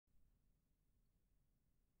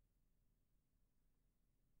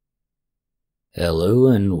Hello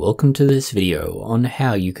and welcome to this video on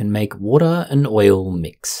how you can make water and oil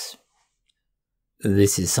mix.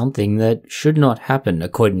 This is something that should not happen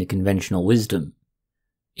according to conventional wisdom.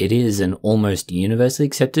 It is an almost universally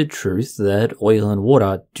accepted truth that oil and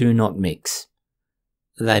water do not mix.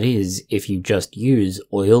 That is, if you just use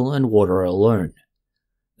oil and water alone.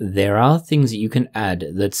 There are things that you can add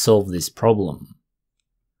that solve this problem.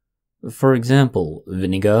 For example,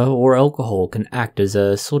 vinegar or alcohol can act as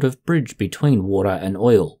a sort of bridge between water and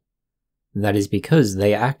oil. That is because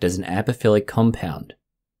they act as an amphiphilic compound.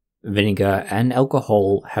 Vinegar and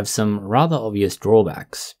alcohol have some rather obvious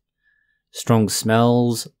drawbacks. Strong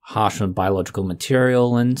smells, harsh on biological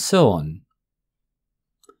material, and so on.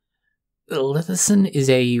 Lecithin is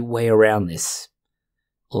a way around this.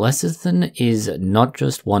 Lecithin is not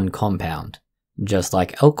just one compound. Just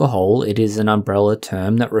like alcohol, it is an umbrella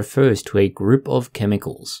term that refers to a group of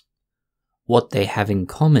chemicals. What they have in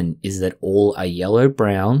common is that all are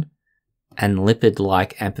yellow-brown and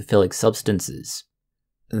lipid-like amphiphilic substances.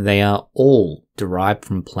 They are all derived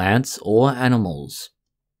from plants or animals.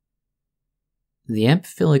 The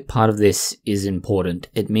amphiphilic part of this is important.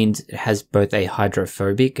 It means it has both a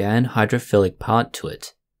hydrophobic and hydrophilic part to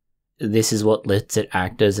it. This is what lets it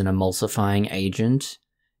act as an emulsifying agent.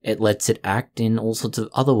 It lets it act in all sorts of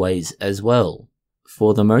other ways as well.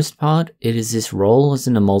 For the most part, it is this role as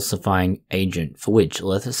an emulsifying agent for which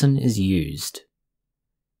lecithin is used.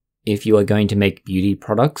 If you are going to make beauty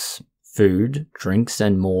products, food, drinks,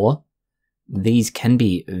 and more, these can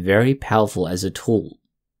be very powerful as a tool.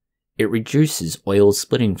 It reduces oil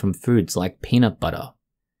splitting from foods like peanut butter.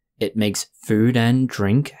 It makes food and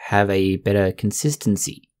drink have a better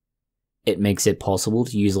consistency. It makes it possible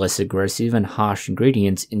to use less aggressive and harsh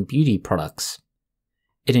ingredients in beauty products.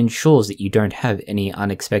 It ensures that you don't have any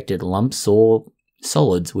unexpected lumps or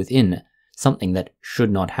solids within something that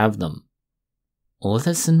should not have them.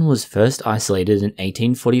 Lecithin was first isolated in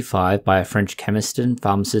 1845 by a French chemist and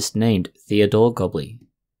pharmacist named Theodore Goblet.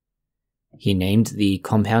 He named the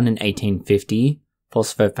compound in 1850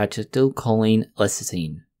 phosphatidylcholine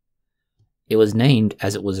lecithin. It was named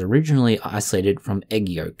as it was originally isolated from egg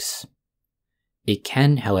yolks. It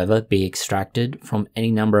can, however, be extracted from any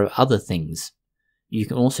number of other things. You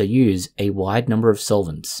can also use a wide number of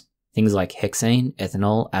solvents, things like hexane,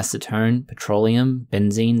 ethanol, acetone, petroleum,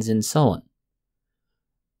 benzenes, and so on.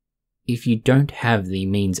 If you don't have the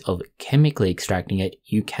means of chemically extracting it,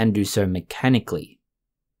 you can do so mechanically.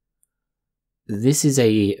 This is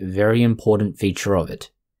a very important feature of it.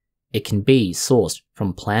 It can be sourced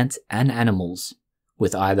from plants and animals,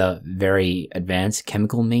 with either very advanced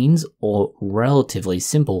chemical means or relatively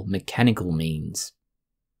simple mechanical means.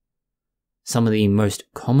 Some of the most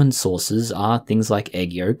common sources are things like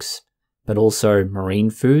egg yolks, but also marine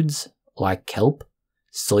foods like kelp,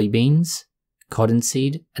 soybeans,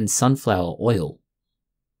 cottonseed, and sunflower oil.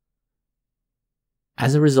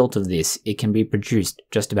 As a result of this, it can be produced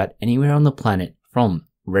just about anywhere on the planet from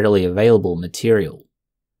readily available material.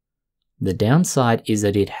 The downside is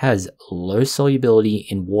that it has low solubility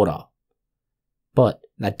in water, but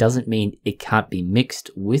that doesn't mean it can't be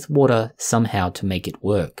mixed with water somehow to make it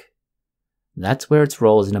work. That's where its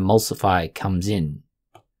role as an emulsifier comes in.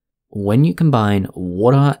 When you combine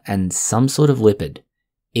water and some sort of lipid,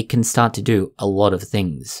 it can start to do a lot of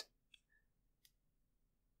things.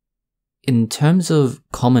 In terms of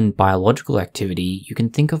common biological activity, you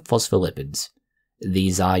can think of phospholipids.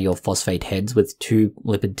 These are your phosphate heads with two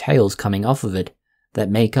lipid tails coming off of it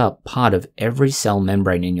that make up part of every cell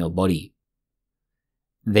membrane in your body.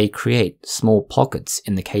 They create small pockets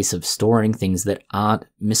in the case of storing things that aren't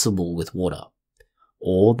miscible with water,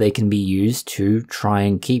 or they can be used to try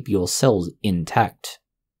and keep your cells intact.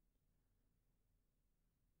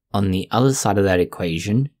 On the other side of that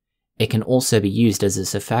equation, it can also be used as a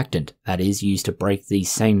surfactant that is used to break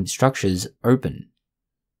these same structures open.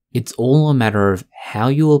 It's all a matter of how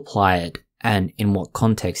you apply it and in what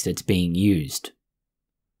context it's being used.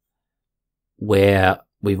 Where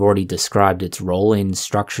we've already described its role in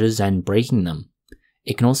structures and breaking them,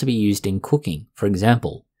 it can also be used in cooking. For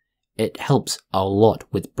example, it helps a lot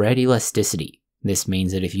with bread elasticity. This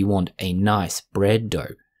means that if you want a nice bread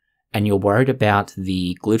dough and you're worried about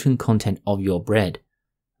the gluten content of your bread,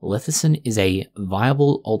 lecithin is a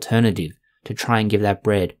viable alternative to try and give that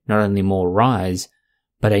bread not only more rise,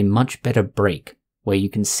 but a much better break, where you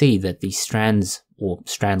can see that the strands or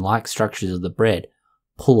strand-like structures of the bread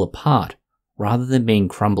pull apart rather than being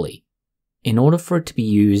crumbly. In order for it to be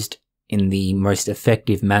used in the most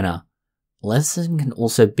effective manner, lecithin can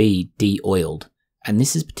also be de-oiled, and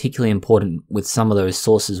this is particularly important with some of those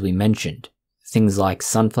sources we mentioned. Things like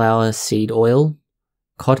sunflower seed oil,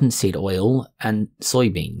 cottonseed oil, and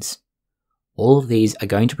soybeans. All of these are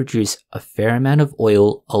going to produce a fair amount of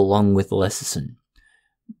oil along with lecithin.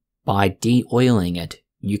 By de-oiling it,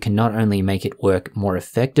 you can not only make it work more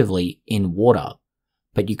effectively in water,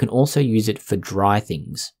 but you can also use it for dry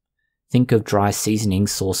things. Think of dry seasoning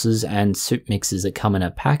sauces and soup mixes that come in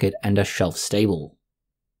a packet and are shelf stable.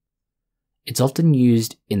 It's often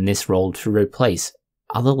used in this role to replace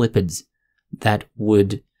other lipids that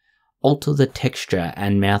would alter the texture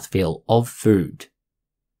and mouthfeel of food.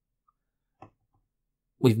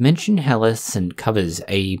 We've mentioned how lecithin covers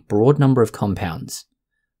a broad number of compounds.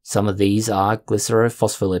 Some of these are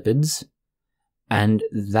glycerophospholipids, and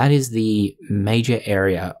that is the major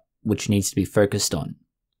area which needs to be focused on.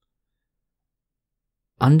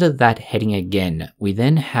 Under that heading again, we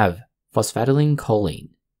then have phosphatidylcholine.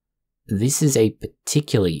 This is a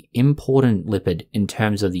particularly important lipid in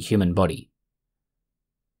terms of the human body.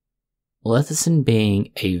 Lecithin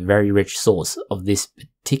being a very rich source of this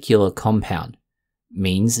particular compound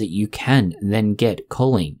means that you can then get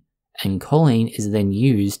choline, and choline is then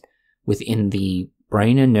used within the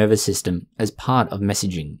brain and nervous system as part of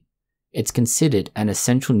messaging. It's considered an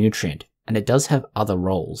essential nutrient, and it does have other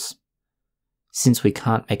roles. Since we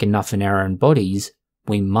can't make enough in our own bodies,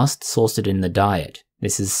 we must source it in the diet.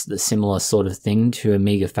 This is the similar sort of thing to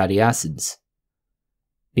omega fatty acids.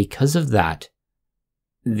 Because of that,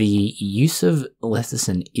 the use of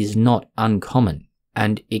lecithin is not uncommon,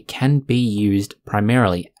 and it can be used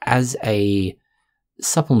primarily as a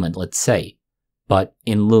supplement, let's say. But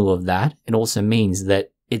in lieu of that, it also means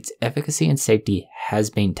that its efficacy and safety has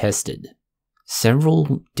been tested.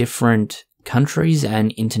 Several different countries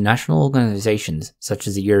and international organizations, such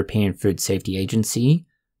as the European Food Safety Agency,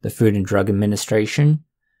 the Food and Drug Administration,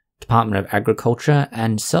 Department of Agriculture,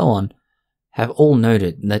 and so on, have all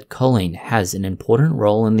noted that choline has an important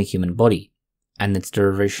role in the human body, and its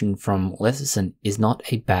derivation from lecithin is not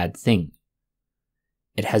a bad thing.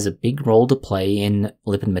 It has a big role to play in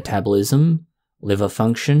lipid metabolism, liver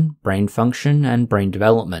function, and brain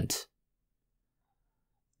development.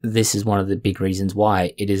 This is one of the big reasons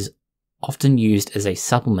why it is often used as a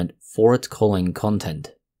supplement for its choline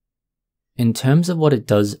content. In terms of what it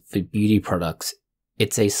does for beauty products,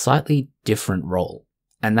 it's a slightly different role,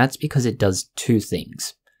 and that's because it does two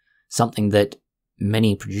things. Something that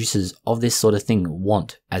many producers of this sort of thing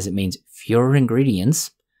want, as it means fewer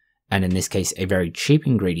ingredients, and in this case a very cheap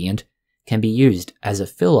ingredient, can be used as a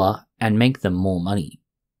filler and make them more money.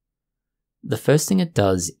 The first thing it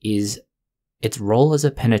does is its role as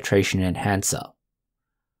a penetration enhancer.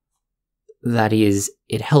 That is,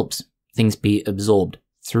 it helps things be absorbed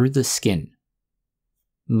through the skin.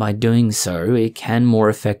 By doing so, it can more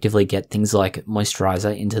effectively get things like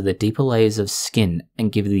moisturiser into the deeper layers of skin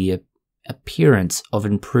and give the appearance of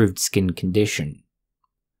improved skin condition.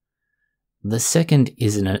 The second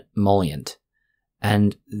is an emollient,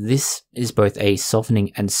 and this is both a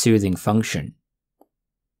softening and soothing function.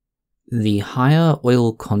 The higher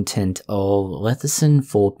oil content of lecithin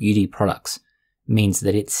for beauty products means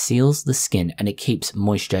that it seals the skin and it keeps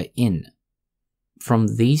moisture in.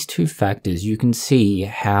 From these two factors, you can see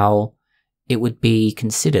how it would be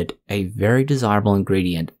considered a very desirable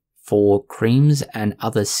ingredient for creams and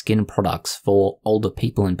other skin products for older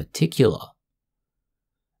people in particular.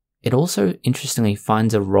 It also interestingly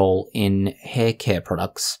finds a role in hair care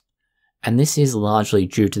products, and this is largely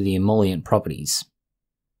due to the emollient properties.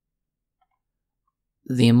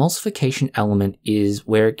 The emulsification element is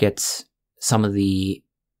where it gets some of the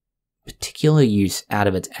particular use out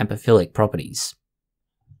of its amphiphilic properties.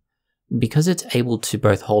 Because it's able to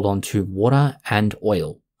both hold on to water and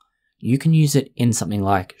oil, you can use it in something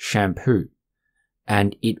like shampoo,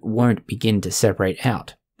 and it won't begin to separate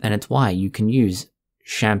out, and it's why you can use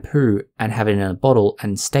shampoo and have it in a bottle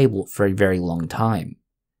and stable for a very long time.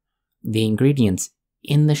 The ingredients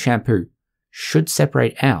in the shampoo should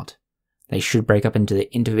separate out. They should break up into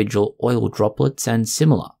the individual oil droplets and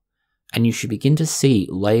similar, and you should begin to see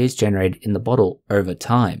layers generated in the bottle over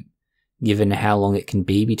time. Given how long it can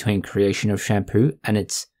be between creation of shampoo and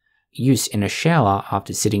its use in a shower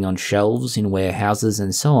after sitting on shelves in warehouses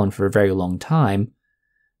and so on for a very long time,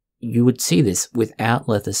 you would see this without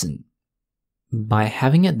lecithin. By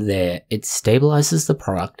having it there, it stabilizes the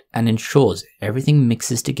product and ensures everything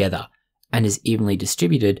mixes together and is evenly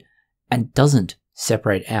distributed and doesn't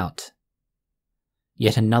separate out.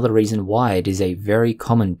 Yet another reason why it is a very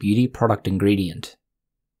common beauty product ingredient.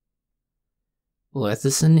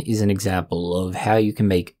 Lecithin is an example of how you can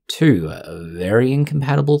make two very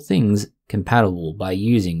incompatible things compatible by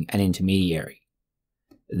using an intermediary.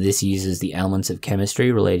 This uses the elements of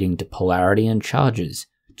chemistry relating to polarity and charges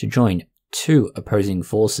to join two opposing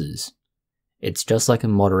forces. It's just like a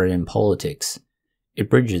moderate in politics. It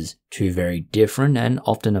bridges two very different and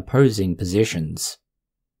often opposing positions.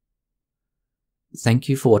 Thank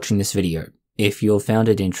you for watching this video. If you found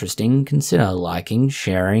it interesting, consider liking,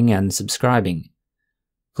 sharing, and subscribing.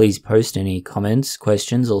 Please post any comments,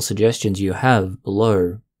 questions, or suggestions you have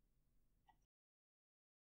below.